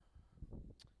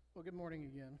Well, good morning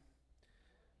again.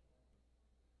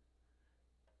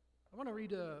 I want to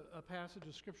read a passage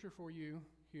of Scripture for you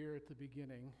here at the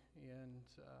beginning. And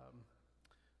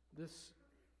this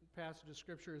passage of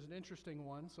Scripture is an interesting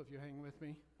one, so if you hang with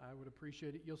me, I would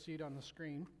appreciate it. You'll see it on the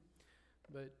screen.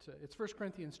 But it's 1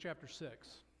 Corinthians chapter 6,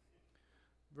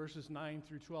 verses 9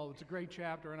 through 12. It's a great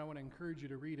chapter, and I want to encourage you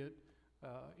to read it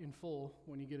in full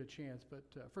when you get a chance. But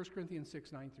 1 Corinthians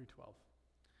 6, 9 through 12.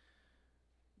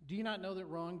 Do you not know that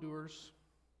wrongdoers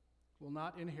will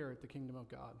not inherit the kingdom of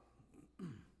God?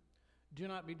 Do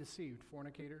not be deceived,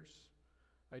 fornicators,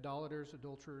 idolaters,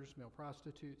 adulterers, male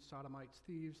prostitutes, sodomites,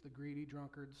 thieves, the greedy,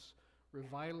 drunkards,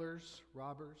 revilers,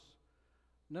 robbers.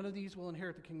 None of these will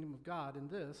inherit the kingdom of God, and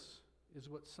this is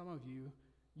what some of you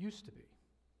used to be.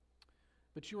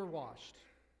 But you were washed,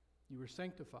 you were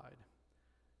sanctified,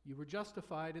 you were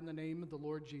justified in the name of the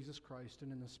Lord Jesus Christ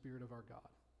and in the Spirit of our God.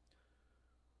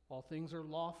 All things are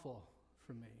lawful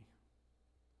for me,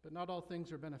 but not all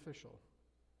things are beneficial.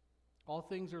 All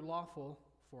things are lawful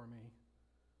for me,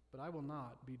 but I will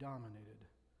not be dominated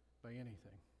by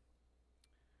anything.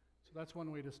 So that's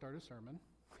one way to start a sermon.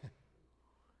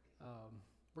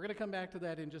 We're going to come back to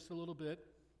that in just a little bit.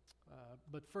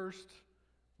 But first,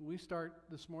 we start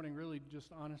this morning really just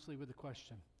honestly with a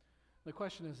question. The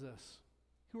question is this: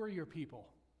 who are your people?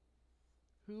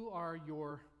 Who are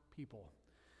your people?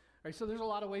 All right, so there's a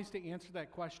lot of ways to answer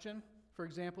that question. For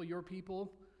example, your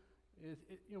people,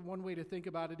 one way to think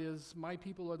about it is, my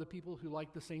people are the people who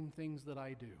like the same things that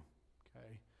I do.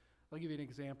 Okay, I'll give you an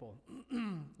example.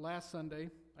 Last Sunday,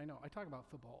 I know, I talk about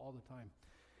football all the time.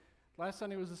 Last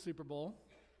Sunday was the Super Bowl,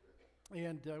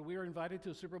 and we were invited to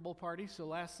a Super Bowl party. So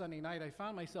last Sunday night, I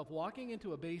found myself walking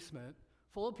into a basement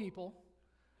full of people,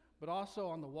 but also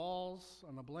on the walls,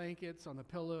 on the blankets, on the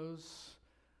pillows,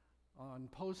 on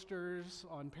posters,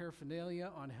 on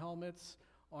paraphernalia, on helmets,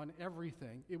 on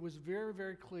everything. It was very,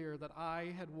 very clear that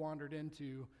I had wandered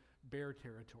into bear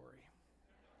territory.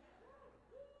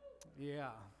 Yeah.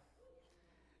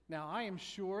 Now, I am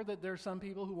sure that there are some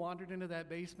people who wandered into that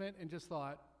basement and just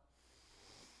thought,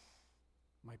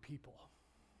 my people,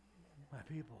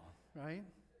 right?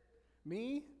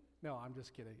 Me? No, I'm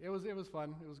just kidding. It was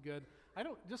fun. It was good.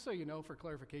 Just so you know, for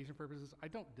clarification purposes, I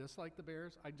don't dislike the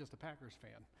Bears. I'm just a Packers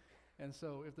fan. And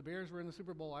so if the Bears were in the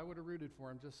Super Bowl, I would have rooted for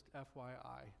them, just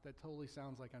FYI. That totally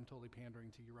sounds like I'm totally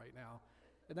pandering to you right now.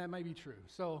 And that might be true.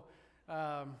 So,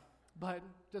 but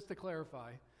just to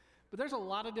clarify. But there's a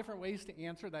lot of different ways to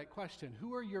answer that question.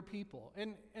 Who are your people?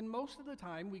 And most of the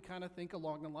time, we kind of think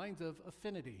along the lines of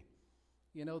affinity.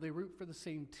 You know, they root for the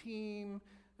same team.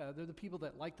 They're the people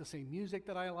that like the same music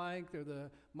that I like.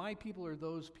 My people are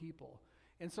those people.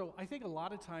 And so I think a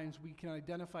lot of times we can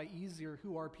identify easier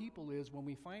who our people is when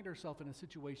we find ourselves in a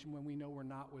situation when we know we're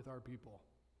not with our people.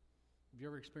 Have you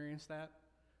ever experienced that?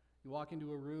 You walk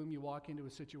into a room, you walk into a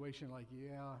situation like,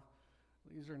 yeah,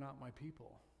 these are not my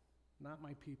people. Not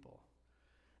my people.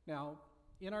 Now,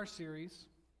 in our series,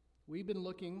 we've been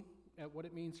looking at what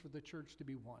it means for the church to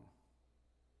be one.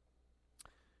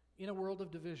 In a world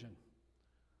of division.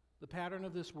 The pattern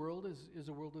of this world is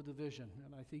a world of division,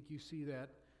 and I think you see that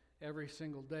every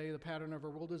single day. The pattern of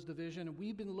our world is division, and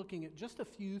we've been looking at just a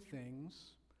few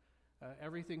things,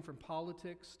 everything from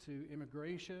politics to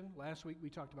immigration. Last week we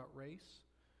talked about race,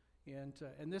 and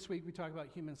this week we talked about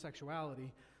human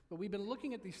sexuality. But we've been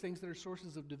looking at these things that are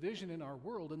sources of division in our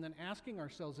world, and then asking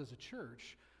ourselves as a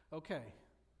church, okay,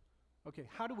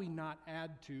 how do we not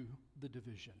add to the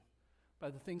division? By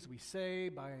the things we say,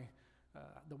 by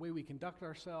the way we conduct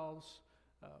ourselves.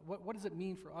 What does it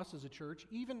mean for us as a church,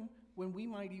 even when we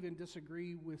might even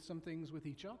disagree with some things with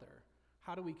each other?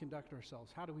 How do we conduct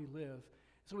ourselves? How do we live?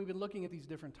 So we've been looking at these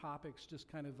different topics just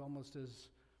kind of almost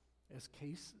as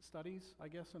case studies, I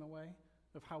guess, in a way,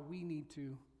 of how we need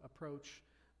to approach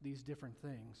these different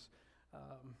things.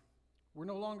 We're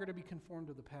no longer to be conformed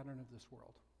to the pattern of this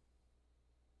world.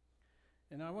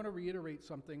 And I want to reiterate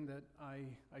something that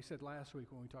I said last week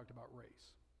when we talked about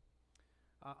race.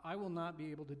 I will not be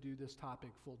able to do this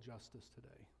topic full justice today.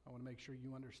 I want to make sure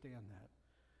you understand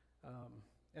that.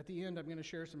 At the end, I'm going to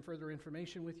share some further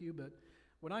information with you, but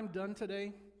when I'm done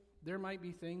today, there might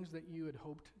be things that you had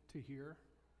hoped to hear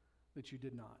that you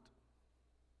did not.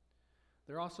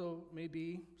 There also may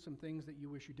be some things that you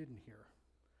wish you didn't hear.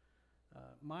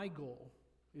 My goal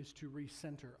is to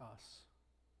recenter us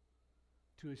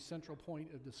to a central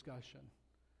point of discussion,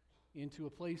 into a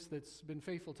place that's been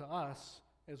faithful to us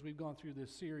as we've gone through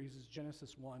this series, is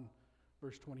Genesis 1,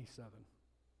 verse 27.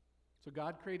 So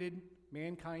God created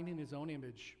mankind in his own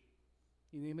image.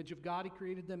 In the image of God, he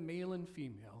created them male and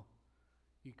female.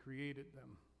 He created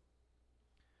them.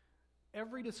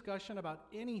 Every discussion about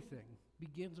anything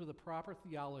begins with a proper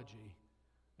theology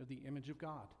of the image of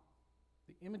God.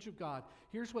 The image of God.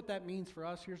 Here's what that means for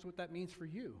us. Here's what that means for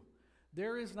you.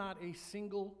 There is not a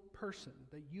single person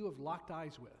that you have locked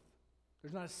eyes with.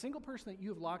 There's not a single person that you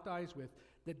have locked eyes with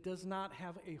that does not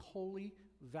have a holy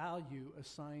value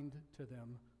assigned to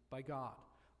them by God.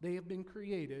 They have been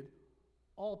created,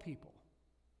 all people,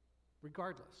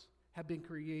 regardless, have been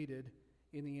created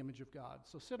in the image of God.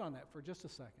 So sit on that for just a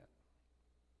second.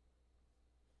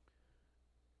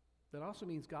 That also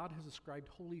means God has ascribed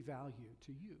holy value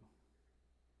to you,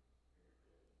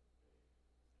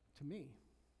 to me,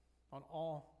 on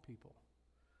all people.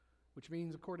 Which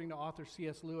means, according to author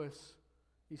C.S. Lewis,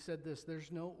 he said this: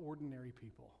 there's no ordinary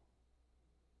people.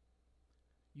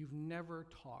 You've never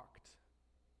talked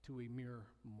to a mere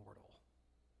mortal.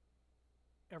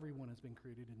 Everyone has been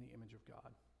created in the image of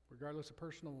God, regardless of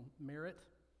personal merit,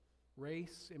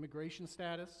 race, immigration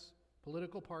status,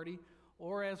 political party,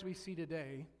 or as we see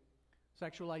today,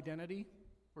 sexual identity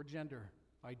or gender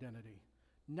identity.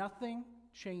 Nothing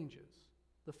changes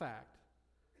the fact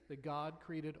that God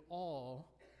created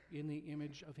all in the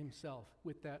image of himself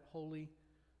with that holy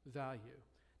value.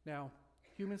 Now,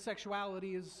 human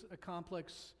sexuality is a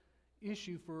complex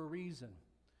issue for a reason.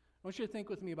 I want you to think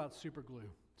with me about super glue.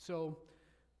 So,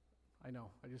 I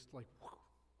know, I just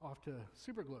off to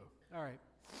super glue. All right,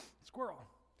 squirrel.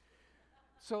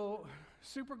 So,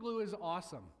 super glue is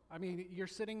awesome. I mean, you're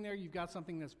sitting there, you've got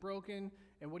something that's broken,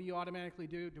 and what do you automatically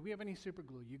do? Do we have any super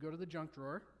glue? You go to the junk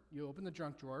drawer, you open the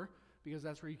junk drawer, because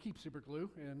that's where you keep super glue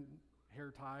and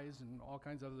hair ties and all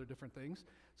kinds of other different things.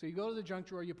 So you go to the junk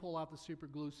drawer, you pull out the super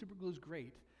glue. Super glue is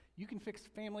great. You can fix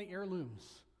family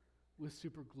heirlooms with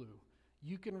super glue.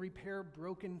 You can repair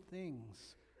broken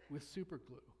things with super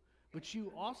glue. But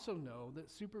you also know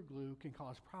that super glue can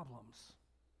cause problems,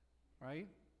 right?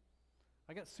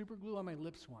 I got super glue on my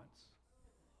lips once.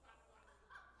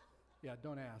 Yeah,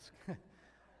 don't ask.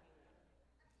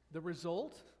 The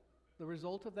result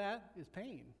of that is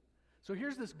pain. So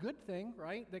here's this good thing,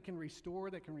 right, that can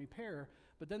restore, that can repair,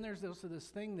 but then there's also this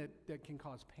thing that can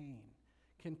cause pain,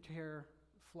 can tear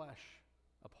flesh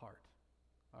apart,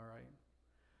 all right?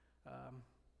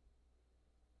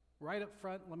 Right up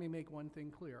front, let me make one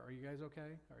thing clear. Are you guys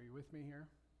okay? Are you with me here?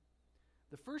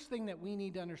 The first thing that we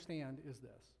need to understand is this.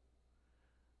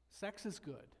 Sex is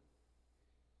good.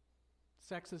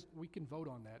 We can vote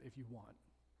on that if you want,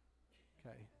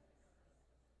 okay?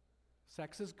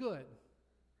 Sex is good.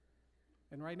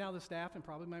 And right now the staff and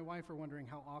probably my wife are wondering,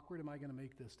 how awkward am I going to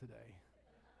make this today?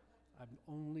 I've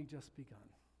only just begun,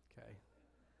 okay?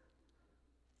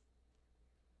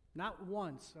 Not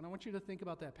once, and I want you to think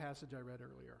about that passage I read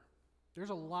earlier. There's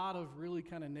a lot of really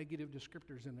kind of negative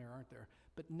descriptors in there, aren't there?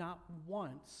 But not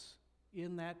once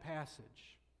in that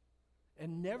passage,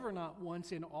 and never not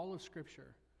once in all of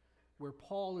Scripture, where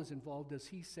Paul is involved does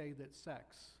he say that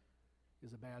sex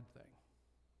is a bad thing.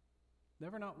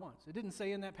 Never not once. It didn't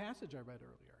say in that passage I read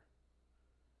earlier.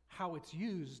 How it's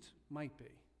used might be.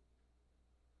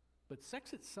 But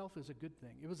sex itself is a good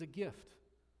thing. It was a gift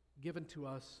given to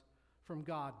us from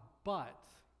God. But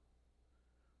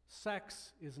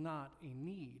sex is not a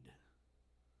need.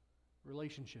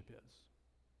 Relationship is.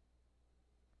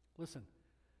 Listen,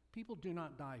 people do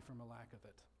not die from a lack of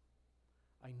it.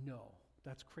 I know.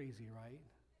 That's crazy, right?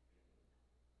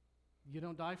 You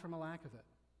don't die from a lack of it.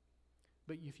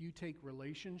 But if you take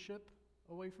relationship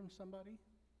away from somebody,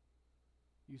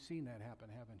 you've seen that happen,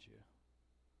 haven't you?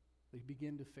 They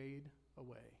begin to fade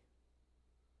away.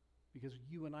 Because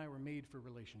you and I were made for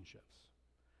relationships.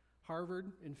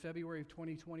 Harvard, in February of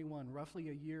 2021, roughly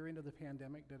a year into the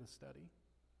pandemic, did a study.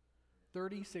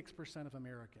 36% of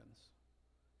Americans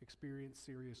experience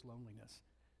serious loneliness.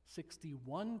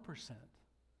 61%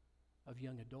 of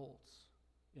young adults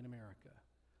in America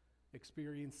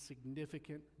experience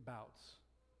significant bouts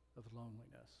of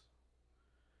loneliness.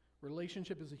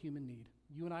 Relationship is a human need.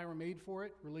 You and I were made for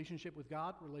it. Relationship with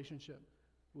God, relationship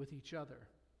with each other.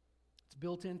 It's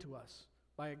built into us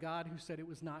by a God who said it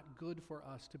was not good for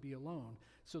us to be alone.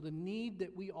 So the need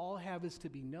that we all have is to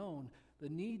be known. The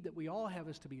need that we all have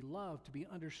is to be loved, to be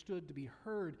understood, to be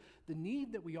heard. The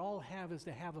need that we all have is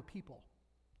to have a people,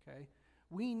 okay?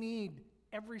 We need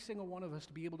every single one of us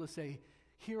to be able to say,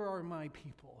 here are my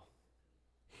people.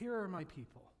 Here are my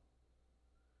people.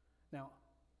 Now,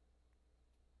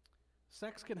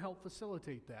 sex can help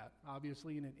facilitate that,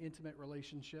 obviously, in an intimate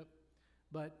relationship,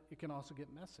 but it can also get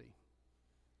messy.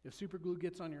 If super glue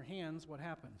gets on your hands, what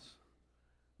happens?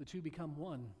 The two become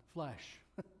one flesh.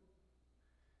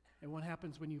 And what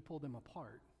happens when you pull them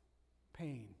apart?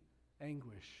 Pain,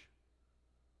 anguish,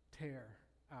 tear,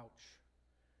 ouch.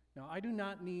 Now, I do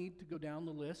not need to go down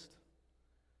the list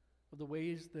of the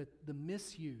ways that the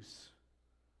misuse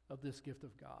of this gift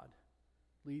of God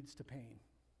leads to pain.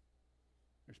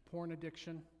 There's porn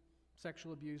addiction,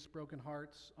 sexual abuse, broken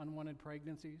hearts, unwanted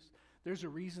pregnancies. There's a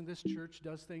reason this church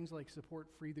does things like support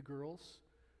Free the Girls.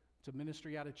 It's a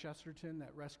ministry out of Chesterton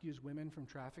that rescues women from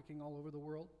trafficking all over the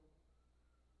world.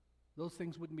 Those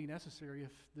things wouldn't be necessary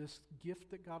if this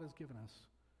gift that God has given us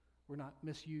were not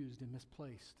misused and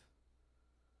misplaced,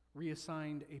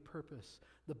 reassigned a purpose.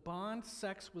 The bond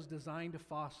sex was designed to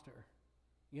foster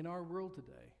in our world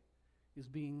today is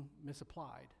being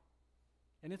misapplied.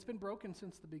 And it's been broken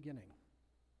since the beginning.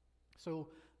 So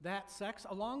that sex,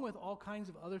 along with all kinds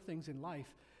of other things in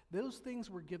life, those things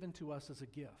were given to us as a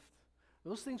gift.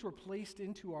 Those things were placed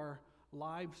into our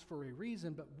lives for a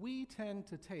reason, but we tend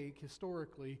to take,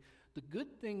 historically, the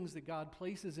good things that God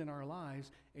places in our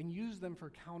lives and use them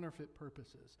for counterfeit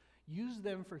purposes. Use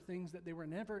them for things that they were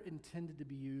never intended to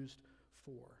be used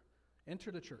for.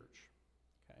 Enter the church,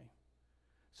 okay?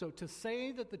 So to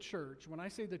say that the church, when I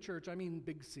say the church, I mean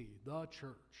big C, the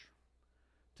church.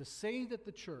 To say that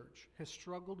the church has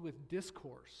struggled with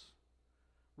discourse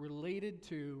related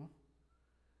to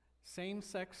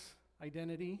same-sex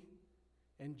identity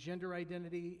and gender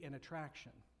identity and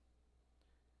attraction.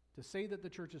 To say that the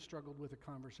church has struggled with a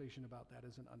conversation about that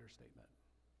is an understatement.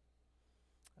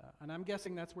 And I'm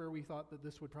guessing that's where we thought that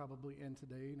this would probably end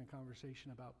today in a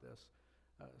conversation about this.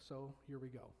 So here we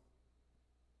go.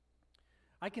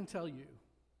 I can tell you,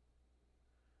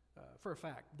 for a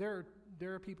fact, there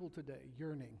are people today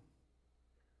yearning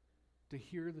to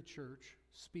hear the church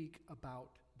speak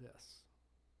about this.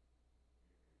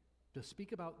 To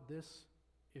speak about this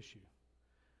issue.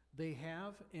 They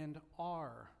have and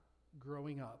are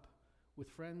growing up with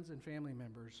friends and family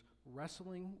members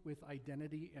wrestling with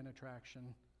identity and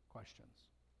attraction questions.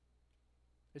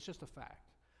 It's just a fact.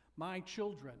 My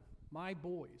children, my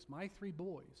boys, my 3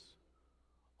 boys,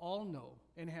 all know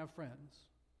and have friends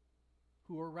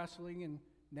who are wrestling and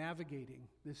navigating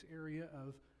this area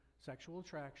of sexual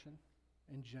attraction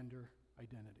and gender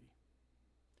identity.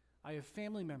 I have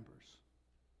family members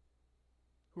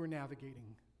who are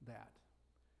navigating that.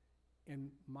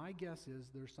 And my guess is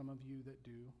there's some of you that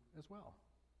do as well.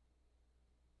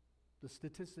 The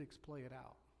statistics play it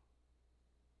out.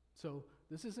 So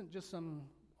this isn't just some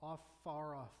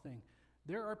far off thing.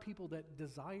 There are people that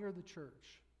desire the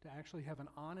church to actually have an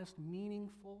honest,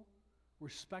 meaningful,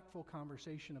 respectful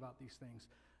conversation about these things.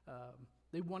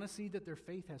 They want to see that their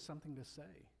faith has something to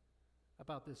say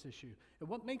about this issue. And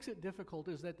what makes it difficult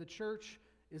is that the church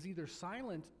is either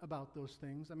silent about those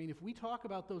things. I mean, if we talk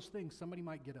about those things, somebody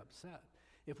might get upset.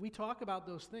 If we talk about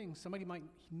those things, somebody might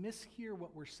mishear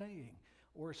what we're saying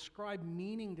or ascribe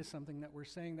meaning to something that we're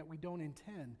saying that we don't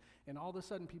intend. And all of a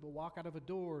sudden, people walk out of a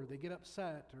door, they get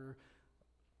upset, or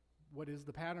what is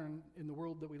the pattern in the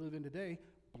world that we live in today,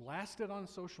 blast it on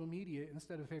social media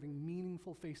instead of having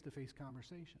meaningful face-to-face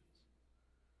conversations.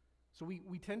 So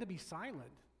we tend to be silent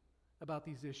about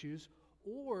these issues,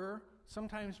 or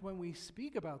sometimes when we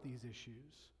speak about these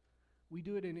issues, we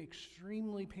do it in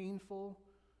extremely painful,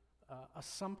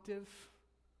 assumptive,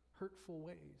 hurtful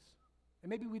ways. And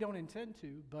maybe we don't intend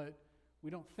to, but we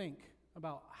don't think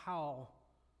about how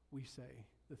we say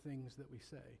the things that we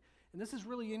say. And this is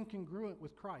really incongruent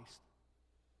with Christ.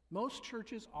 Most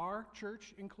churches, our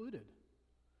church included,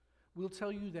 will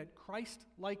tell you that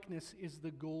Christ-likeness is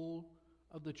the goal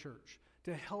of the church,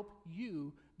 to help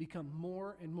you become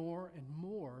more and more and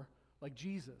more like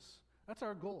Jesus. That's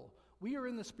our goal. We are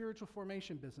in the spiritual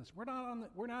formation business. We're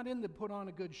not in the put on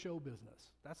a good show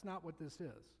business. That's not what this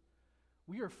is.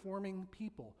 We are forming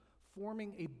people,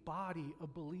 forming a body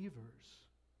of believers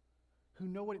who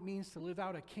know what it means to live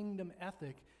out a kingdom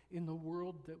ethic in the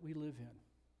world that we live in.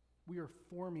 We are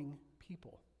forming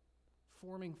people,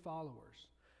 forming followers.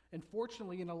 And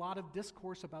fortunately, in a lot of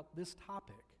discourse about this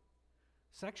topic,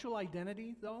 sexual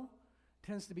identity, though,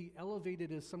 tends to be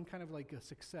elevated as some kind of like a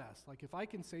success. Like if I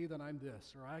can say that I'm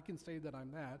this, or I can say that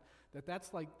I'm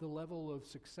that's like the level of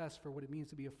success for what it means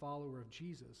to be a follower of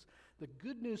Jesus. The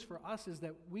good news for us is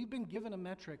that we've been given a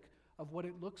metric of what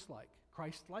it looks like,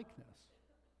 Christ-likeness.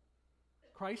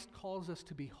 Christ calls us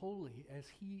to be holy as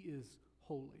he is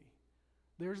holy.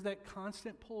 There's that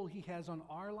constant pull he has on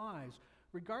our lives,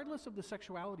 regardless of the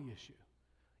sexuality issue.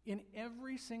 In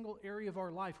every single area of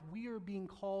our life, we are being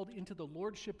called into the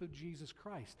lordship of Jesus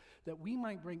Christ, that we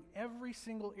might bring every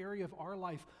single area of our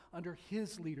life under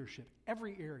his leadership,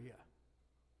 every area,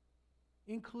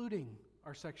 including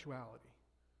our sexuality.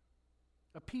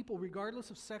 A people, regardless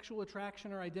of sexual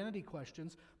attraction or identity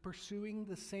questions, pursuing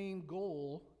the same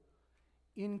goal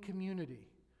in community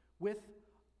with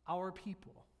our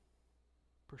people.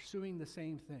 pursuing the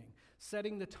same thing,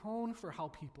 setting the tone for how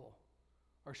people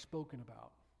are spoken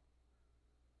about.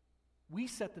 We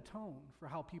set the tone for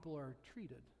how people are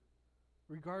treated,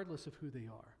 regardless of who they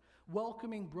are.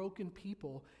 Welcoming broken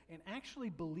people and actually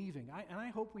believing, and I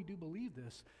hope we do believe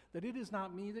this, that it is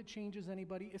not me that changes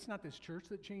anybody. It's not this church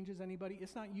that changes anybody.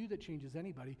 It's not you that changes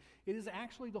anybody. It is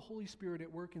actually the Holy Spirit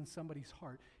at work in somebody's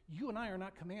heart. You and I are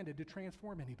not commanded to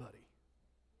transform anybody.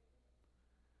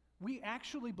 We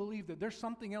actually believe that there's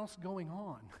something else going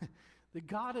on, that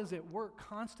God is at work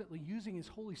constantly using His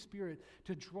Holy Spirit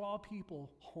to draw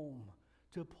people home,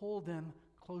 to pull them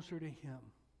closer to Him,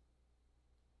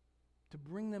 to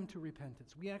bring them to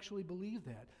repentance. We actually believe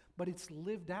that, but it's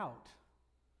lived out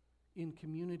in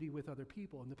community with other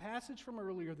people. And the passage from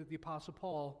earlier that the Apostle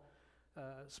Paul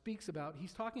speaks about,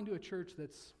 he's talking to a church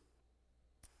that's,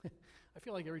 I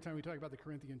feel like every time we talk about the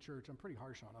Corinthian church, I'm pretty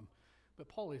harsh on them, but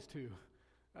Paul is too.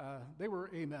 They were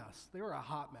a mess. They were a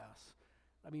hot mess.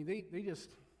 I mean, they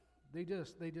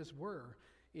just were.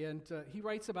 And he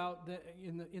writes about,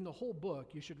 in the whole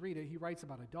book, you should read it, he writes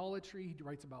about idolatry, he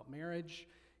writes about marriage,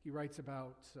 he writes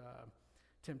about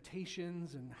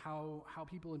temptations and how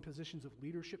people in positions of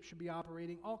leadership should be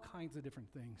operating, all kinds of different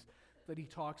things that he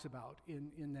talks about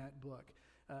in that book.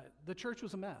 The church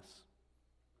was a mess.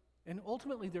 And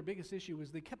ultimately their biggest issue was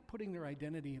they kept putting their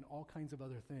identity in all kinds of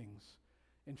other things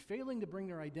and failing to bring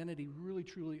their identity really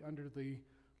truly under the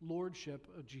lordship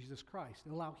of Jesus Christ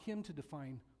and allow Him to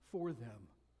define for them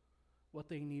what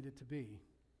they needed to be.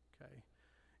 Okay?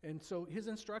 And so his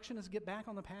instruction is get back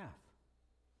on the path.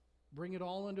 Bring it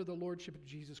all under the lordship of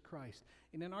Jesus Christ.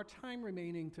 And in our time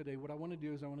remaining today, what I want to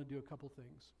do is I want to do a couple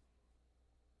things.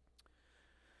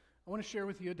 I want to share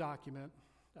with you a document.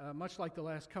 Much like the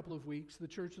last couple of weeks, the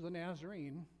Church of the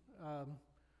Nazarene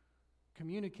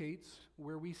communicates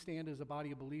where we stand as a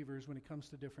body of believers when it comes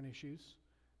to different issues.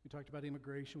 We talked about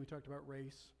immigration. We talked about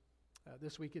race.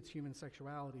 This week it's human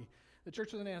sexuality. The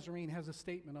Church of the Nazarene has a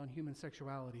statement on human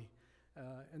sexuality.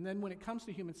 And then when it comes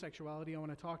to human sexuality, I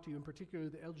want to talk to you in particular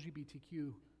the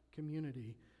LGBTQ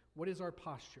community. What is our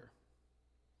posture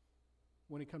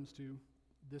when it comes to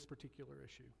this particular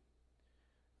issue?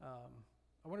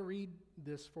 I want to read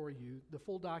this for you. The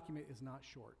full document is not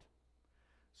short,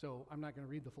 so I'm not going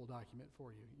to read the full document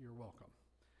for you. You're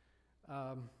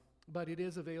welcome. But it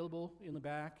is available in the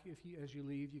back. As you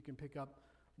leave, you can pick up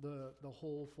the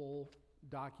whole full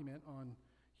document on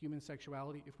human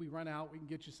sexuality. If we run out, we can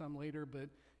get you some later, but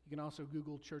you can also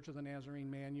Google Church of the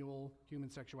Nazarene Manual Human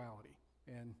Sexuality,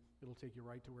 and it'll take you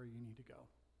right to where you need to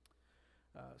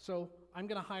go. So I'm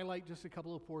going to highlight just a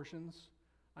couple of portions.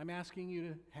 I'm asking you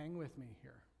to hang with me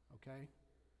here, okay,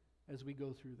 as we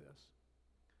go through this.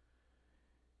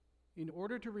 In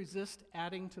order to resist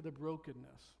adding to the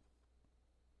brokenness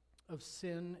of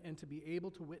sin and to be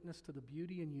able to witness to the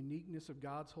beauty and uniqueness of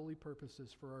God's holy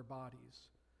purposes for our bodies,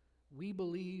 we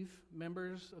believe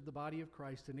members of the body of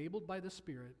Christ, enabled by the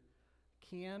Spirit,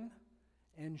 can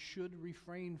and should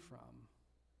refrain from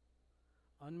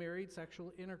unmarried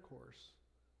sexual intercourse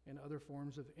and other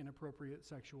forms of inappropriate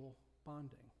sexual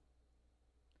bonding.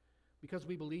 Because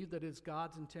we believe that it's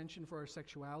God's intention for our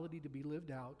sexuality to be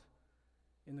lived out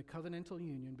in the covenantal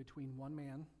union between one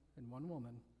man and one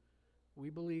woman, we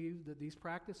believe that these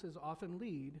practices often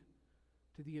lead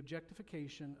to the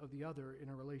objectification of the other in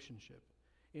a relationship.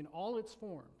 In all its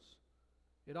forms,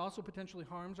 it also potentially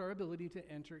harms our ability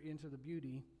to enter into the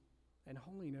beauty and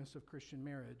holiness of Christian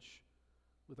marriage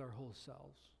with our whole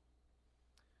selves.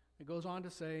 It goes on to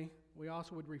say, we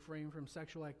also would refrain from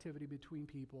sexual activity between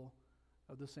people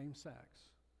of the same sex,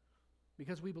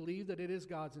 because we believe that it is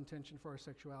God's intention for our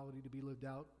sexuality to be lived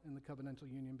out in the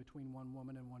covenantal union between one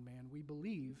woman and one man. We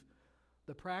believe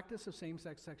the practice of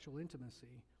same-sex sexual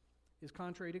intimacy is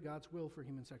contrary to God's will for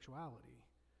human sexuality.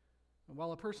 And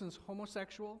while a person's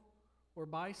homosexual or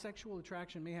bisexual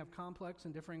attraction may have complex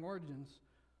and differing origins,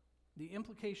 the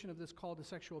implication of this call to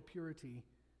sexual purity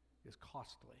is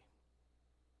costly.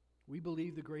 We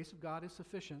believe the grace of God is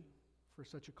sufficient for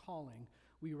such a calling.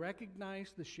 We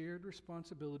recognize the shared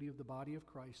responsibility of the body of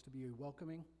Christ to be a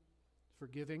welcoming,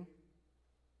 forgiving,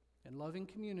 and loving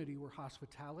community where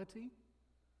hospitality,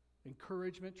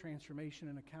 encouragement, transformation,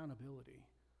 and accountability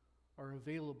are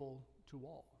available to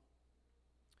all.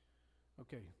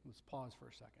 Okay, let's pause for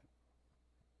a second.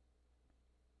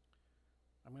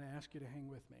 I'm going to ask you to hang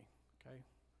with me, okay?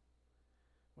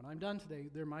 When I'm done today,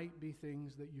 there might be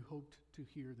things that you hoped to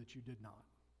hear that you did not.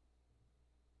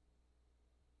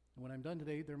 And when I'm done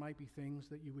today, there might be things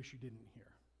that you wish you didn't hear.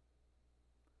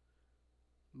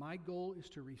 My goal is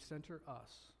to recenter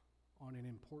us on an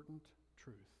important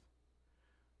truth,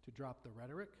 to drop the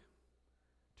rhetoric,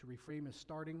 to reframe a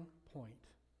starting point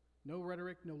No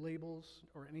rhetoric, no labels,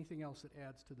 or anything else that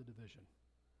adds to the division.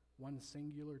 One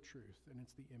singular truth, and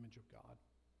it's the image of God.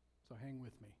 So hang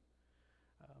with me.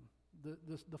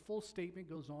 The full statement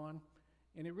goes on,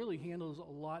 and it really handles a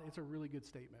lot. It's a really good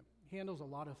statement. Handles a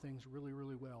lot of things really,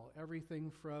 really well.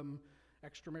 Everything from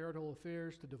extramarital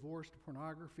affairs to divorce to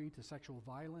pornography to sexual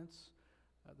violence.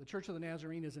 The Church of the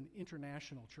Nazarene is an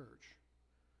international church.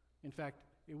 In fact,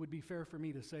 it would be fair for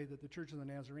me to say that the Church of the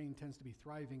Nazarene tends to be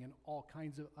thriving in all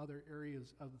kinds of other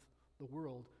areas of the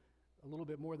world, a little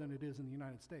bit more than it is in the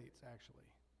United States, actually.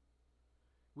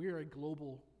 We are a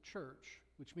global church,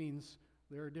 which means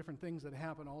there are different things that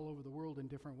happen all over the world in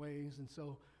different ways, and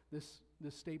so this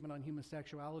statement on human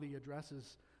sexuality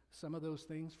addresses some of those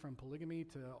things, from polygamy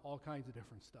to all kinds of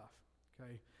different stuff,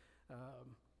 okay?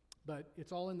 But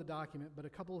it's all in the document, but a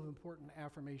couple of important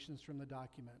affirmations from the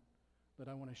document that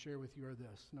I want to share with you are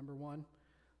this. Number one,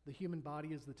 the human body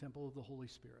is the temple of the Holy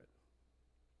Spirit.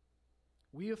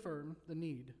 We affirm the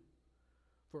need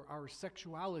for our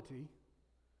sexuality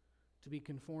to be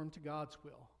conformed to God's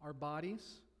will. Our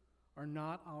bodies are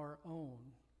not our own,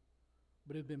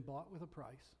 but have been bought with a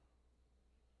price.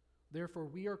 Therefore,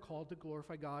 we are called to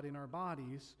glorify God in our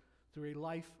bodies through a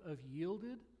life of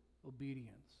yielded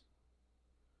obedience.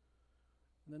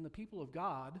 And then the people of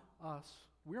God, us,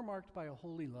 we're marked by a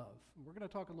holy love. And we're going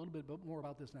to talk a little bit more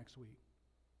about this next week.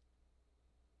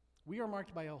 We are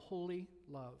marked by a holy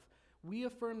love. We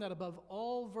affirm that above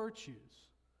all virtues,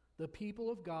 the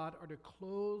people of God are to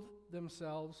clothe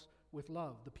themselves with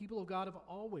love. The people of God have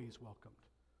always welcomed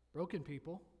broken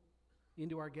people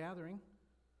into our gathering.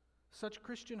 Such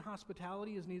Christian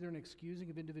hospitality is neither an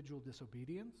excusing of individual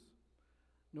disobedience,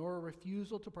 nor a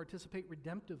refusal to participate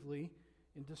redemptively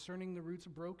in discerning the roots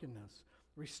of brokenness.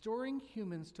 Restoring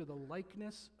humans to the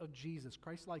likeness of Jesus,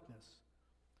 Christ's likeness,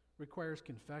 requires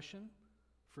confession,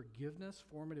 forgiveness,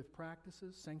 formative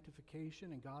practices,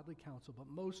 sanctification, and godly counsel. But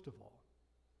most of all,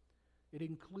 it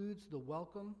includes the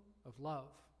welcome of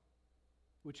love,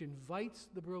 which invites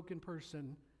the broken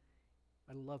person,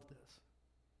 I love this,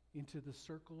 into the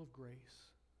circle of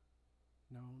grace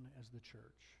known as the church,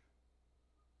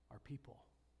 our people.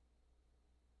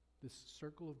 This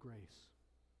circle of grace.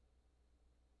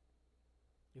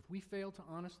 If we fail to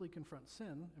honestly confront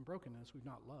sin and brokenness, we've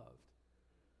not loved.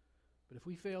 But if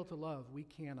we fail to love, we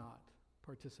cannot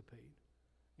participate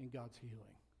in God's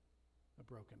healing of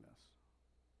brokenness.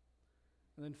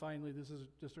 And then finally, this is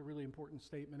just a really important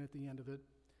statement at the end of it.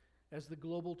 As the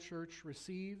global church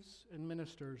receives and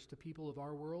ministers to people of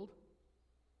our world,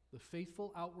 the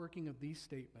faithful outworking of these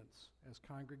statements as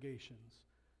congregations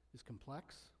is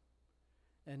complex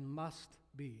and must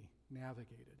be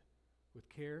navigated with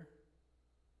care,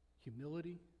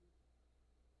 humility,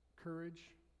 courage,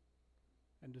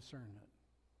 and discernment.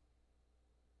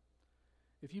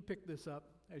 If you pick this up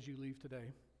as you leave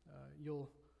today, you'll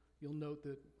note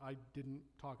that I didn't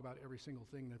talk about every single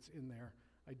thing that's in there.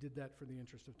 I did that for the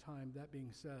interest of time. That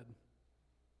being said,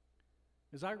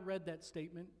 as I read that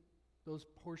statement, those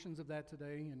portions of that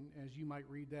today, and as you might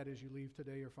read that as you leave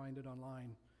today or find it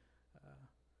online,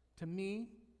 to me,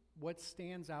 what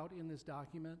stands out in this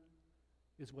document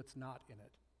is what's not in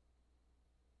it.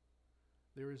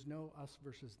 There is no us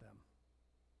versus them.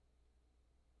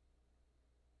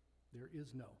 There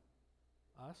is no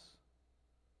us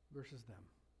versus them.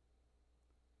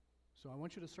 So I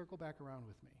want you to circle back around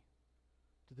with me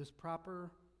to this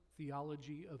proper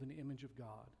theology of an image of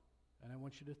God. And I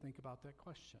want you to think about that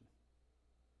question.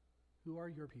 Who are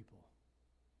your people?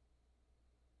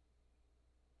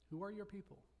 Who are your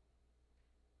people?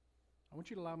 I want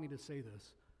you to allow me to say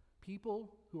this.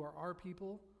 People who are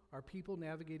people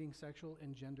navigating sexual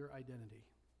and gender identity.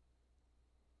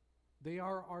 They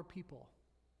are our people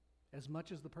as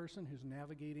much as the person who's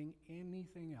navigating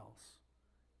anything else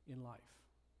in life.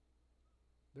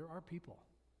 They're our people.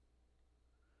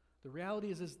 The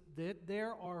reality is that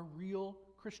there are real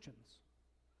Christians.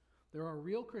 There are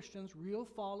real Christians, real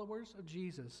followers of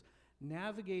Jesus,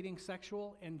 navigating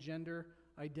sexual and gender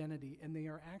identity, and they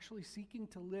are actually seeking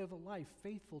to live a life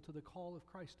faithful to the call of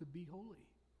Christ, to be holy,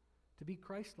 to be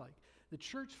Christ-like. The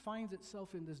church finds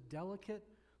itself in this delicate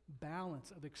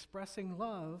balance of expressing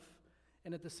love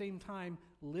and at the same time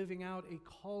living out a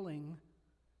calling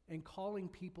and calling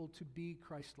people to be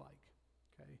Christ-like.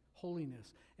 Okay,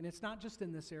 holiness. And it's not just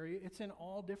in this area, it's in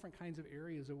all different kinds of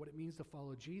areas of what it means to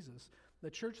follow Jesus.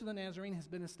 The Church of the Nazarene has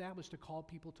been established to call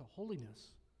people to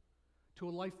holiness, to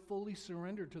a life fully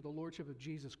surrendered to the Lordship of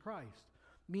Jesus Christ,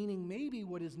 meaning maybe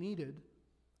what is needed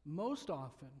most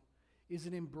often is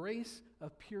an embrace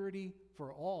of purity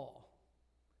for all,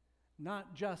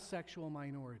 not just sexual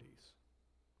minorities.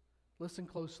 Listen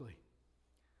closely.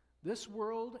 This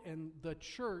world and the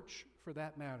church, for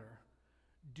that matter,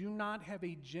 do not have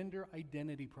a gender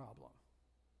identity problem.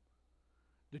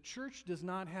 The church does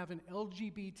not have an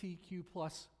LGBTQ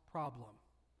plus problem.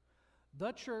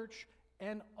 The church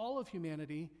and all of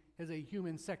humanity has a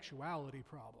human sexuality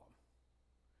problem.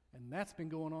 And that's been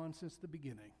going on since the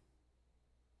beginning.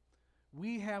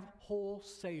 We have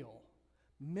wholesale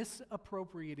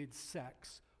misappropriated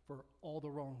sex for all the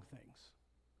wrong things.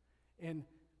 And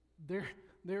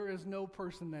there is no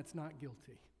person that's not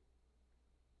guilty.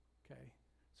 Okay?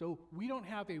 So we don't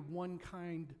have a one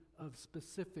kind of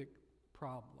specific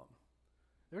problem.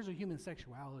 There's a human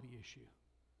sexuality issue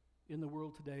in the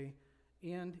world today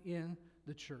and in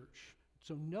the church.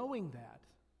 So knowing that,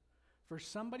 for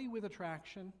somebody with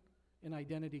attraction and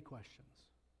identity questions,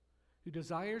 who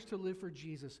desires to live for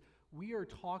Jesus, we are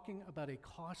talking about a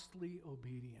costly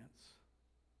obedience.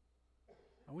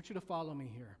 I want you to follow me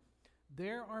here.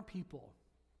 There are people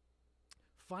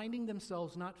finding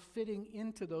themselves not fitting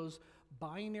into those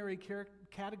binary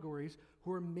categories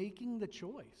who are making the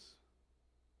choice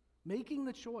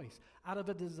out of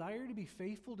a desire to be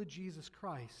faithful to Jesus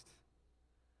Christ,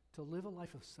 to live a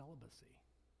life of celibacy.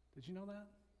 Did you know that?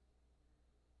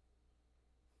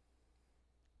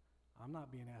 I'm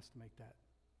not being asked to make that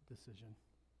decision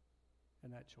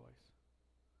and that choice.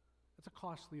 It's a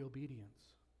costly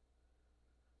obedience.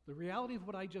 The reality of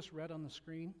what I just read on the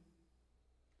screen,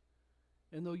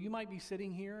 and though you might be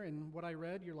sitting here and what I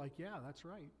read, you're like, yeah, that's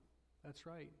right. That's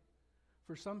right.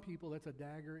 For some people, that's a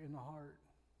dagger in the heart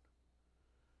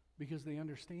because they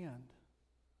understand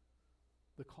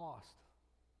the cost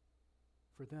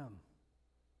for them.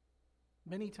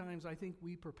 Many times, I think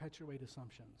we perpetuate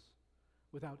assumptions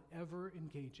without ever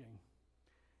engaging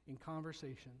in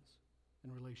conversations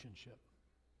and relationship.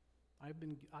 I've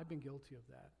been guilty of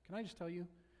that. Can I just tell you,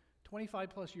 25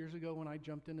 plus years ago when I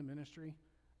jumped into ministry,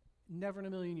 never in a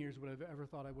million years would I have ever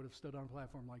thought I would have stood on a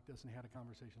platform like this and had a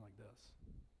conversation like this.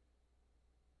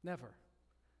 Never.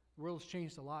 The world's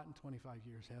changed a lot in 25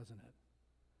 years, hasn't it?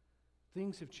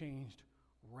 Things have changed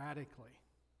radically.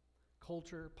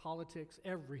 Culture, politics,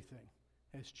 everything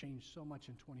has changed so much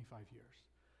in 25 years.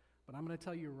 But I'm going to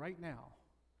tell you right now,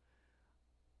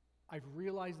 I've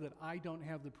realized that I don't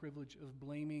have the privilege of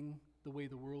blaming the way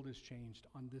the world has changed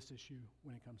on this issue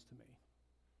when it comes to me.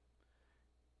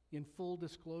 In full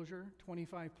disclosure,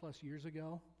 25 plus years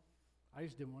ago, I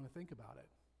just didn't want to think about it.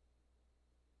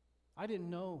 I didn't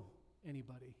know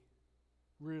anybody,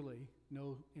 really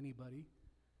know anybody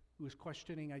who was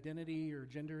questioning identity or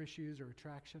gender issues or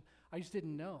attraction. I just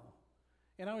didn't know.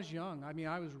 And I was young.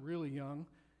 I was really young.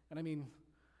 And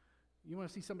you want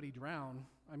to see somebody drown,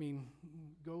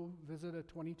 go visit a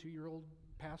 22-year-old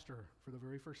pastor for the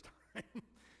very first time.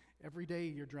 Every day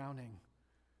you're drowning.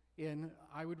 And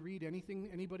I would read anything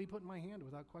anybody put in my hand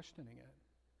without questioning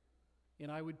it.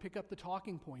 And I would pick up the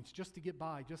talking points just to get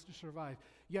by, just to survive.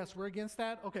 Yes, we're against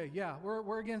that? Okay, yeah,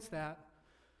 we're against that.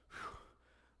 Whew.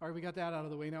 All right, we got that out of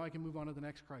the way. Now I can move on to the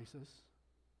next crisis.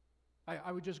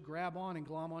 I would just grab on and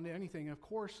glom onto anything. Of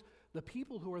course, the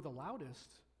people who are the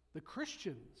loudest, the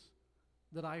Christians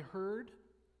that I heard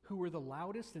who were the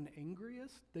loudest and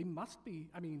angriest, they must be,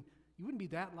 you wouldn't be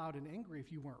that loud and angry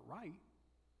if you weren't right?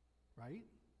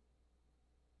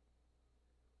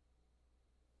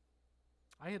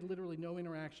 I had literally no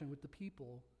interaction with the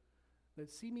people that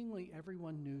seemingly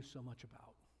everyone knew so much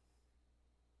about.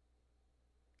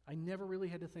 I never really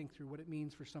had to think through what it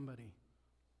means for somebody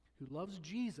who loves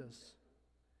Jesus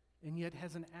and yet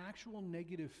has an actual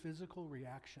negative physical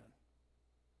reaction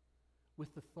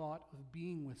with the thought of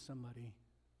being with somebody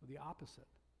of the opposite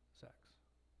sex.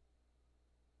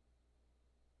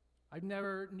 I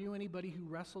never knew anybody who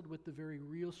wrestled with the very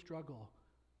real struggle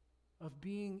of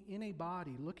being in a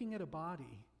body, looking at a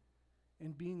body,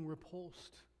 and being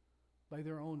repulsed by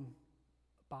their own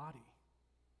body.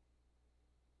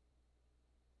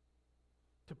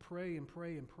 To pray and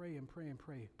pray and pray and pray and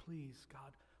pray. Please,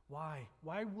 God, why?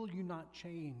 Why will you not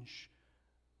change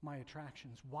my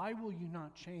attractions? Why will you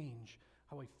not change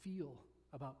how I feel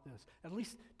about this? At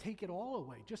least take it all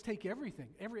away. Just take everything,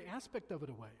 every aspect of it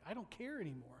away. I don't care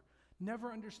anymore.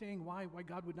 Never understanding why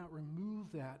God would not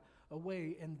remove that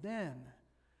away. And then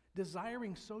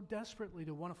desiring so desperately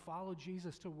to want to follow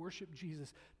Jesus, to worship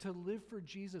Jesus, to live for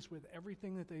Jesus with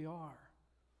everything that they are.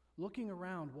 Looking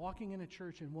around, walking in a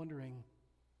church and wondering,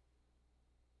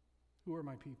 who are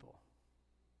my people?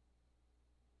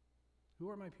 Who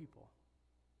are my people?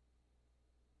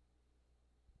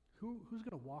 Who's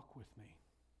going to walk with me?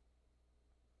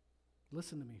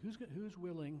 Listen to me. Who's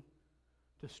willing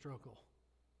to struggle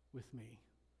with me?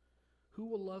 Who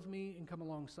will love me and come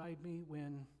alongside me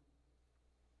when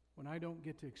when I don't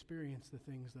get to experience the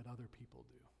things that other people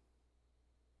do?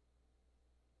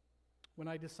 When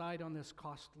I decide on this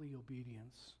costly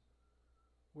obedience,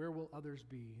 where will others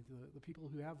be? The people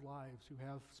who have lives, who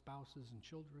have spouses and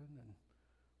children and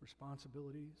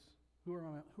responsibilities. Who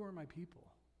are my people?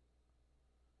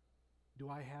 Do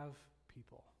I have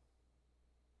people?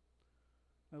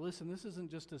 Now listen, this isn't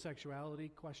just a sexuality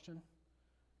question.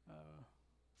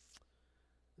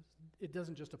 It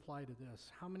doesn't just apply to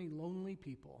this. How many lonely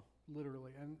people,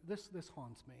 literally, and this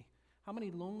haunts me, how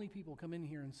many lonely people come in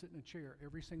here and sit in a chair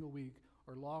every single week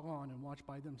or log on and watch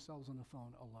by themselves on the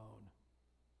phone alone?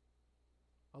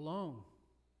 Alone.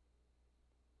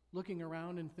 Looking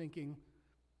around and thinking,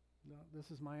 no,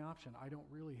 this is my option. I don't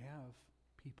really have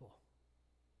people.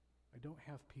 I don't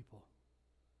have people.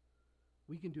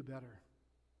 We can do better.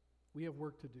 We have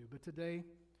work to do. But today,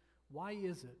 why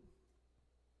is it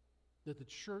that the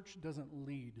church doesn't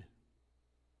lead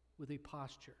with a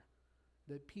posture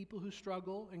that people who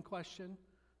struggle and question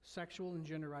sexual and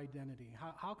gender identity,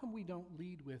 how come we don't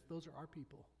lead with, those are our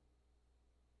people?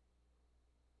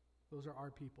 Those are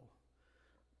our people.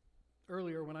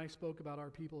 Earlier, when I spoke about our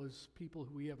people as people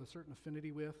who we have a certain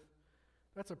affinity with,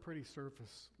 that's a pretty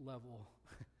surface level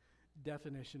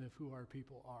definition of who our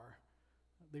people are.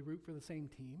 They root for the same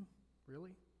team,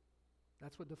 really?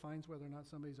 That's what defines whether or not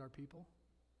somebody's our people?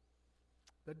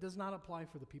 That does not apply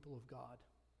for the people of God.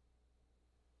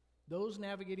 Those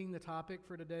navigating the topic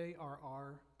for today are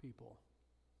our people.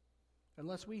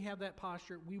 Unless we have that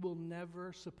posture, we will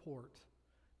never support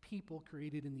people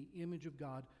created in the image of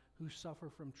God who suffer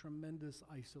from tremendous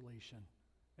isolation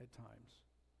at times.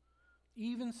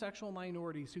 Even sexual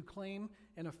minorities who claim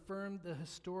and affirm the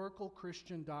historical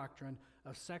Christian doctrine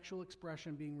of sexual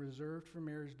expression being reserved for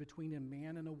marriage between a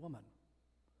man and a woman.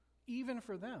 Even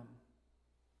for them,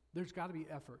 there's got to be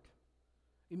effort.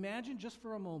 Imagine just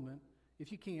for a moment,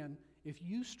 if you can, if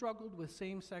you struggled with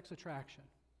same-sex attraction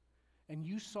and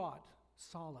you sought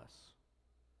solace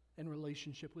and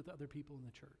relationship with other people in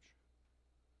the church.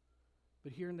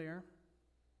 But here and there,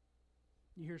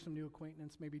 you hear some new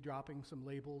acquaintance maybe dropping some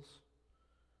labels,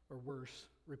 or worse,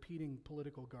 repeating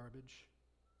political garbage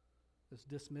that's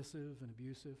dismissive and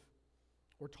abusive,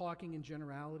 or talking in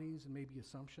generalities and maybe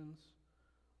assumptions,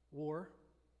 or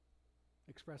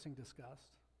expressing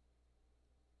disgust.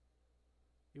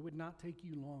 It would not take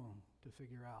you long to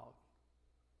figure out,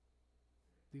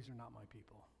 these are not my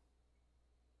people.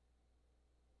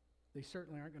 They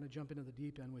certainly aren't going to jump into the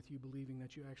deep end with you believing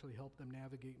that you actually help them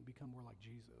navigate and become more like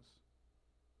Jesus.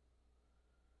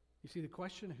 You see, the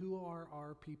question, who are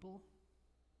our people,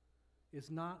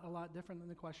 is not a lot different than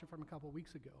the question from a couple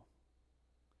weeks ago,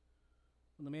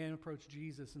 when the man approached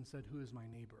Jesus and said, who is my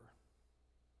neighbor?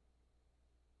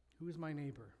 Who is my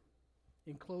neighbor?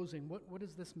 In closing, what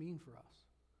does this mean for us?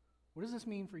 What does this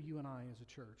mean for you and I as a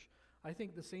church? I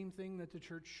think the same thing that the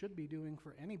church should be doing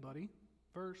for anybody.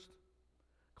 First,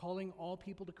 calling all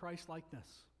people to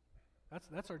Christ-likeness.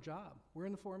 That's our job. We're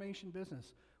in the formation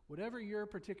business. Whatever your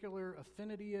particular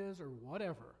affinity is or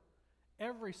whatever,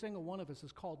 every single one of us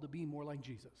is called to be more like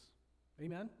Jesus.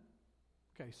 Amen?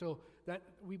 Okay, so that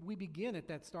we begin at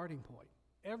that starting point.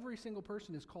 Every single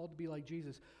person is called to be like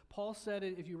Jesus. Paul said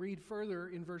it, if you read further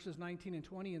in verses 19 and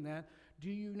 20 in that, do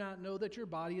you not know that your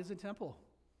body is a temple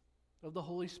of the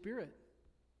Holy Spirit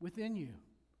within you,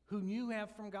 whom you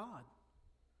have from God?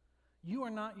 You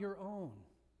are not your own.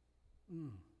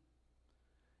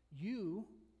 You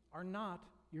are not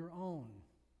your own.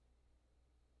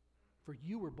 For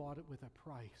you were bought with a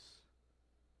price.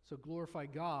 So glorify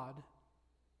God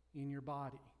in your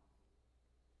body.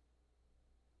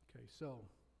 Okay, so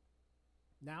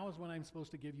now is when I'm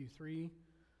supposed to give you 3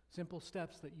 simple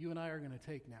steps that you and I are going to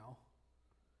take now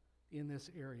in this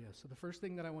area. So the first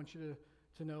thing that I want you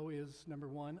to know is, number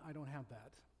 1, I don't have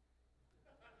that.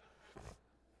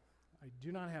 I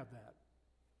do not have that.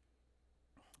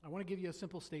 I want to give you a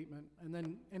simple statement and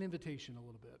then an invitation a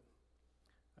little bit.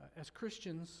 As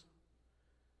Christians,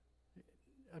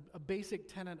 a basic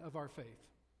tenet of our faith.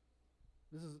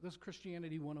 This is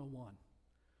Christianity 101.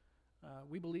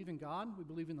 We believe in God. We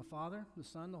believe in the Father, the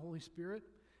Son, the Holy Spirit.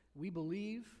 We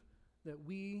believe that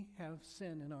we have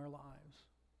sin in our lives.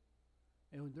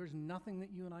 And there's nothing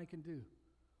that you and I can do.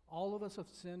 All of us have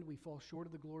sinned. We fall short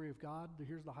of the glory of God.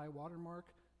 Here's the high water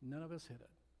mark. None of us hit it.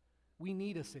 We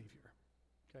need a Savior.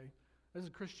 Okay? This is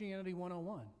Christianity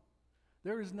 101.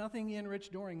 There is nothing in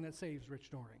Rich Doring that saves Rich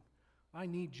Doring. I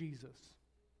need Jesus.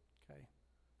 Okay?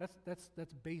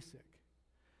 That's basic.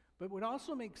 But it would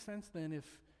also make sense then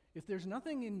If there's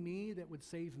nothing in me that would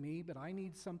save me, but I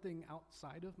need something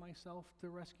outside of myself to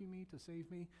rescue me, to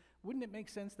save me, wouldn't it make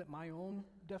sense that my own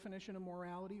definition of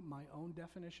morality, my own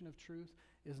definition of truth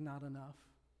is not enough?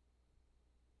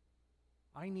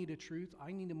 I need a truth,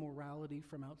 I need a morality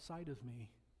from outside of me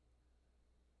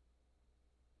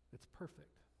that's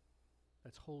perfect,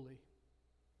 that's holy,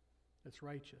 that's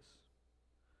righteous.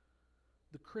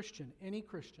 The Christian, any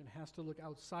Christian, has to look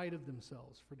outside of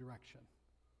themselves for direction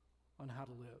on how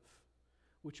to live,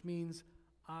 which means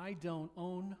I don't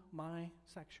own my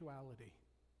sexuality,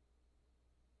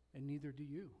 and neither do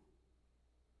you.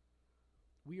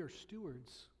 We are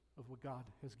stewards of what God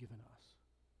has given us.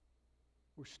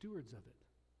 We're stewards of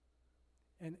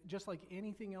it. And just like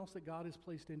anything else that God has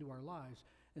placed into our lives,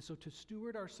 and so to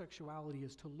steward our sexuality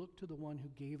is to look to the one who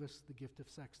gave us the gift of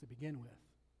sex to begin with,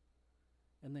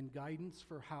 and then guidance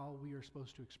for how we are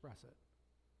supposed to express it.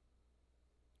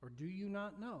 Or do you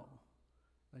not know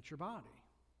that your body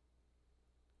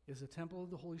is a temple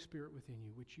of the Holy Spirit within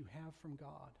you, which you have from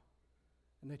God,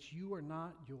 and that you are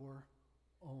not your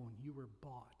own? You were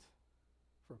bought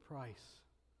for a price,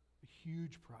 a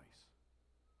huge price.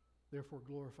 Therefore,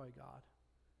 glorify God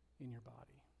in your body.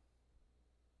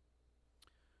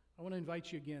 I want to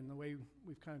invite you again, the way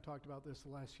we've kind of talked about this the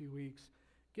last few weeks,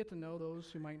 get to know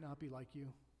those who might not be like you.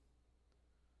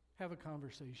 Have a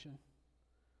conversation.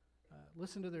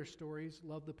 Listen to their stories.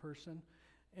 Love the person.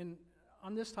 And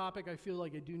on this topic, I feel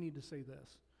like I do need to say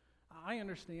this. I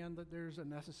understand that there's a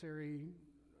necessary,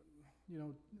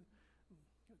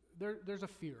 there's a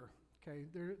fear, okay?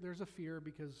 There's a fear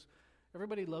because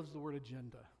everybody loves the word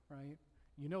agenda, right?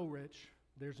 You know, Rich,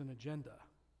 there's an agenda.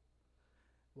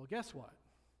 Well, guess what?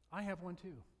 I have one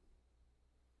too.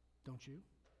 Don't you?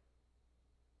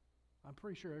 I'm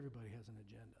pretty sure everybody has an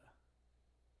agenda.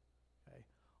 Okay?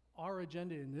 Our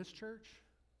agenda in this church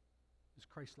is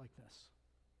Christ-likeness.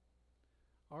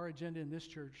 Our agenda in this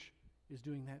church is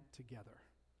doing that together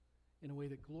in a way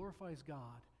that glorifies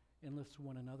God and lifts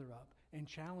one another up and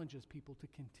challenges people to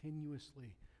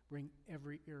continuously bring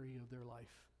every area of their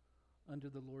life under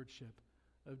the lordship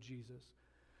of Jesus.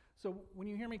 So when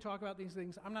you hear me talk about these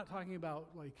things, I'm not talking about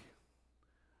like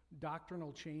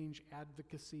doctrinal change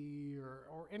advocacy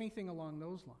or anything along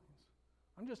those lines.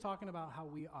 I'm just talking about how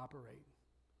we operate.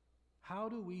 How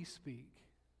do we speak?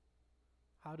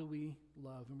 How do we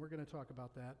love? And we're going to talk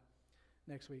about that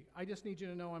next week. I just need you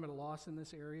to know I'm at a loss in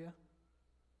this area.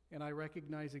 And I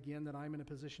recognize again that I'm in a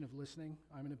position of listening.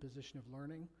 I'm in a position of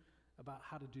learning about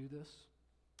how to do this.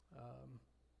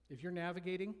 If you're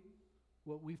navigating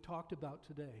what we've talked about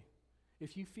today,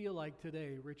 if you feel like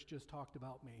today Rich just talked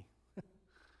about me,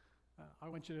 I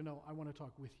want you to know I want to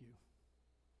talk with you,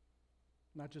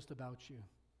 not just about you.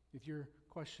 If you're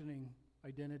questioning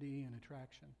identity and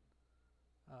attraction,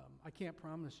 I can't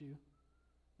promise you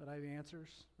that I have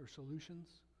answers or solutions.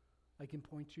 I can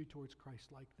point you towards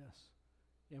Christ-likeness,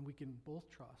 and we can both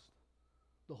trust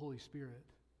the Holy Spirit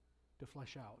to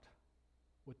flesh out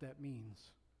what that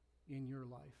means in your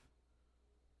life.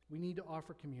 We need to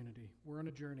offer community. We're on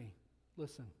a journey.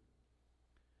 Listen.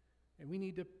 And we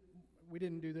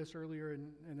didn't do this earlier,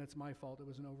 and that's my fault. It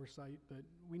was an oversight, but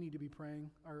we need to be praying.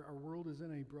 Our world is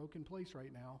in a broken place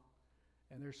right now,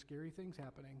 and there's scary things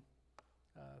happening.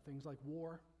 Things like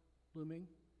war looming,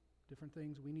 different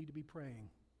things. We need to be praying.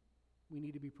 We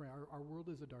need to be praying. Our world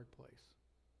is a dark place.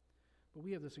 But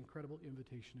we have this incredible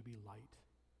invitation to be light,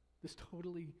 this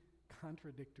totally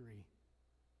contradictory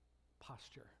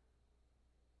posture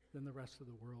than the rest of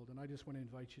the world. And I just want to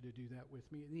invite you to do that with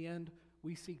me. In the end,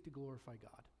 we seek to glorify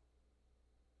God.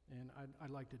 And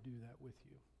I'd like to do that with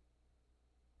you.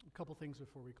 A couple things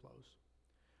before we close.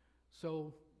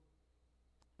 So,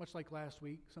 much like last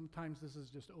week, sometimes this is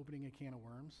just opening a can of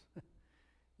worms.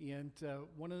 And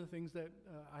one of the things that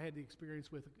I had the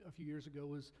experience with a few years ago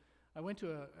was I went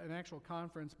to an actual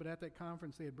conference, but at that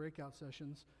conference they had breakout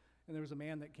sessions, and there was a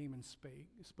man that came and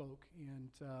spoke.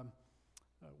 And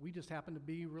we just happened to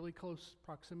be really close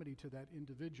proximity to that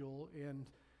individual. And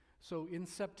so in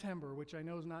September, which I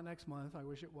know is not next month, I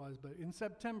wish it was, but in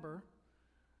September,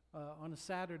 on a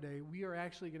Saturday, we are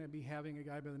actually going to be having a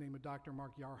guy by the name of Dr.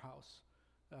 Mark Yarhouse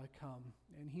come.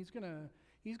 And he's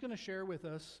going to share with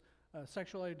us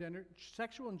sexual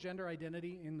and gender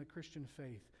identity in the Christian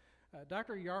faith.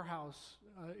 Dr. Yarhouse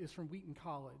is from Wheaton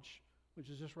College, which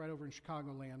is just right over in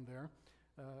Chicagoland there.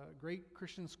 Great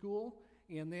Christian school,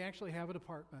 and they actually have a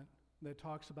department that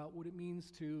talks about what it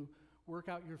means to work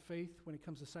out your faith when it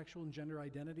comes to sexual and gender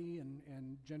identity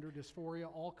and gender dysphoria,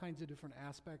 all kinds of different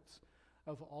aspects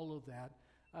of all of that.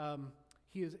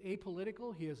 He is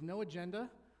apolitical. He has no agenda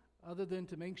other than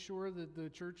to make sure that the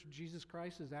Church of Jesus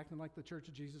Christ is acting like the Church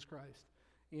of Jesus Christ.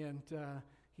 And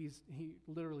he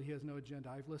literally has no agenda.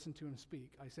 I've listened to him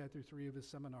speak. I sat through 3 of his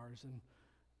seminars, and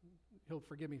he'll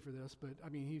forgive me for this, but I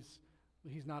mean,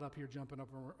 he's not up here jumping up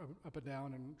and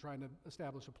down and trying to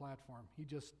establish a platform. He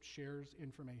just shares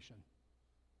information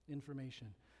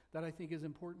that I think is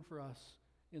important for us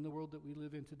in the world that we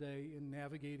live in today in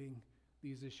navigating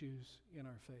these issues in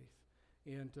our faith.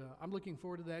 And I'm looking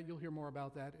forward to that. You'll hear more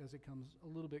about that as it comes a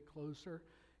little bit closer.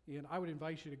 And I would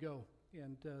invite you to go.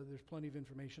 And there's plenty of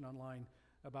information online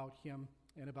about him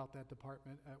and about that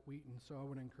department at Wheaton. So I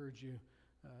would encourage you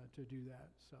to do that.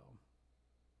 So,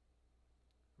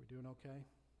 we're doing okay?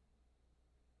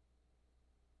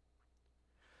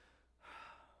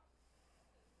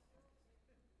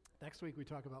 Next week we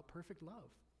talk about perfect love.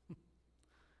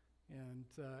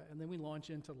 And then we launch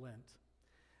into Lent.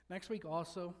 Next week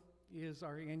also is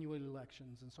our annual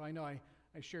elections. And so I know I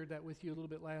shared that with you a little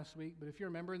bit last week, but if you're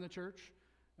a member in the church,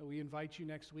 we invite you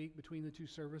next week between the 2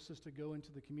 services to go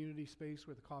into the community space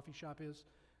where the coffee shop is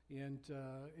and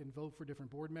vote for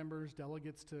different board members,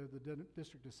 delegates to the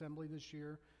district assembly this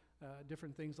year,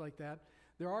 different things like that.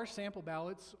 There are sample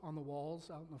ballots on the walls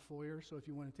out in the foyer, so if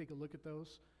you want to take a look at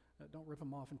those, don't rip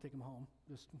them off and take them home.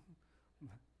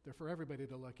 They're for everybody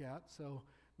to look at, so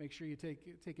make sure you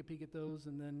take a peek at those,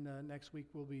 and then next week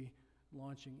we'll be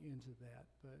launching into that.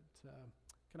 But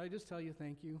can I just tell you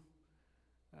thank you?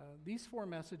 These 4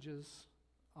 messages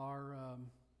are,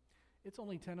 it's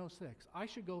only 10:06. I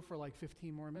should go for like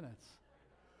 15 more minutes.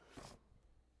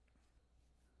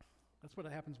 That's what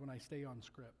happens when I stay on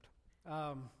script.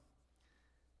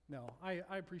 No,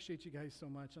 I appreciate you guys so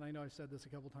much, and I know I've said this a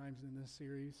couple times in this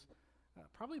series.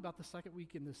 Probably about the second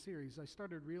week in this series, I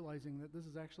started realizing that this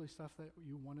is actually stuff that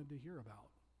you wanted to hear about.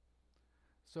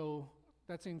 So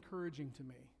that's encouraging to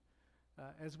me.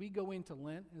 As we go into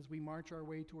Lent, as we march our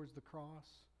way towards the cross,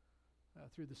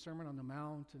 through the Sermon on the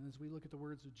Mount, and as we look at the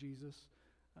words of Jesus,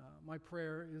 my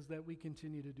prayer is that we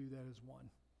continue to do that as one.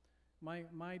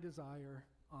 My desire,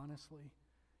 honestly,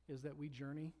 is that we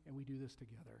journey and we do this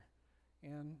together.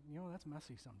 And, that's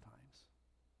messy sometimes.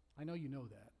 I know you know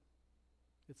that.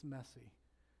 It's messy.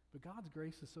 But God's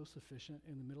grace is so sufficient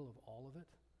in the middle of all of it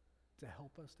to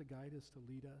help us, to guide us, to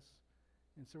lead us.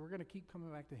 And so we're going to keep coming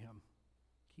back to Him.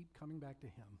 Keep coming back to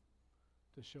Him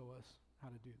to show us how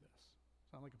to do this.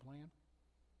 Sound like a plan?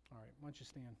 All right, why don't you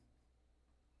stand?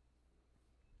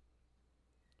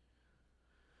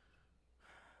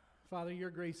 Father, your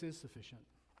grace is sufficient.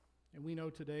 And we know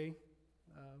today,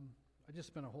 I just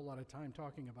spent a whole lot of time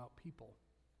talking about people.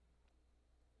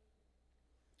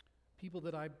 People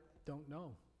that I don't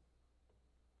know.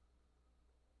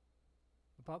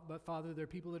 But Father, they're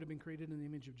people that have been created in the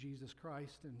image of Jesus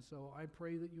Christ, and so I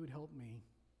pray that you would help me.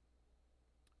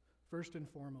 First and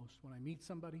foremost, when I meet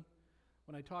somebody,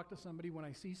 when I talk to somebody, when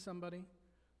I see somebody,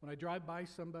 when I drive by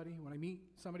somebody, when I meet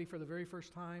somebody for the very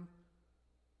first time,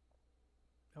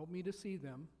 help me to see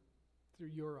them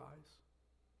through your eyes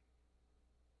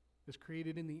as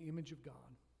created in the image of God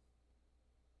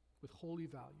with holy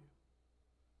value,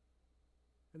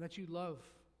 and that you love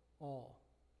all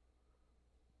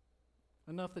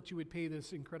enough that you would pay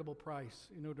this incredible price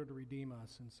in order to redeem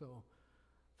us. And so,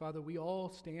 Father, we all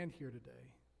stand here today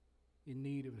in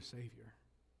need of a Savior.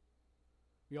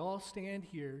 We all stand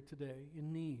here today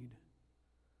in need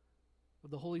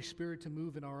of the Holy Spirit to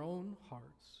move in our own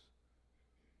hearts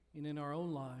and in our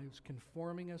own lives,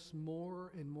 conforming us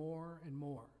more and more and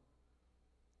more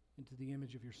into the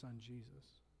image of your Son,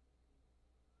 Jesus.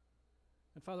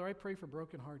 And Father, I pray for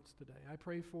broken hearts today. I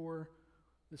pray for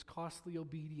this costly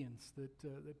obedience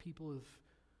that people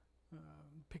have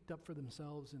picked up for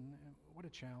themselves, and what a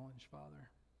challenge, Father.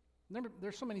 Remember,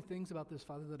 there's so many things about this,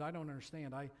 Father, that I don't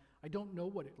understand. I don't know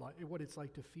what it's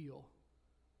like to feel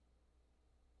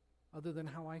other than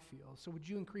how I feel. So would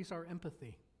you increase our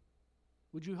empathy?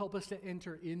 Would you help us to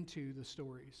enter into the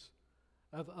stories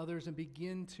of others and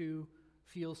begin to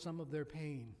feel some of their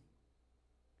pain?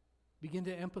 Begin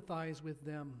to empathize with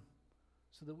them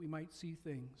so that we might see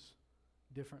things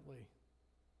differently.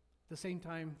 At the same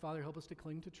time, Father, help us to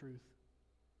cling to truth.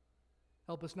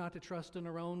 Help us not to trust in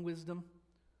our own wisdom,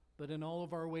 but in all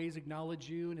of our ways acknowledge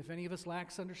you. And if any of us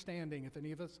lacks understanding, if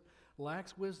any of us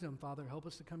lacks wisdom, Father, help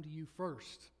us to come to you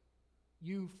first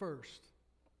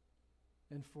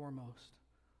and foremost.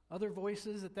 Other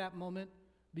voices at that moment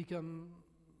become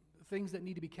things that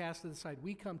need to be cast to the side.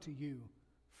 We come to you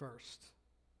first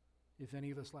if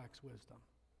any of us lacks wisdom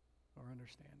or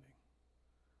understanding.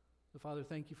 So, Father,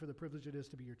 thank you for the privilege it is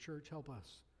to be your church. Help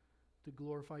us to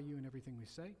glorify you in everything we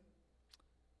say,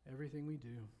 everything we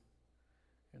do,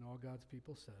 and all God's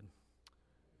people said.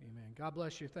 Amen. God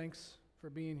bless you. Thanks for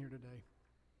being here today.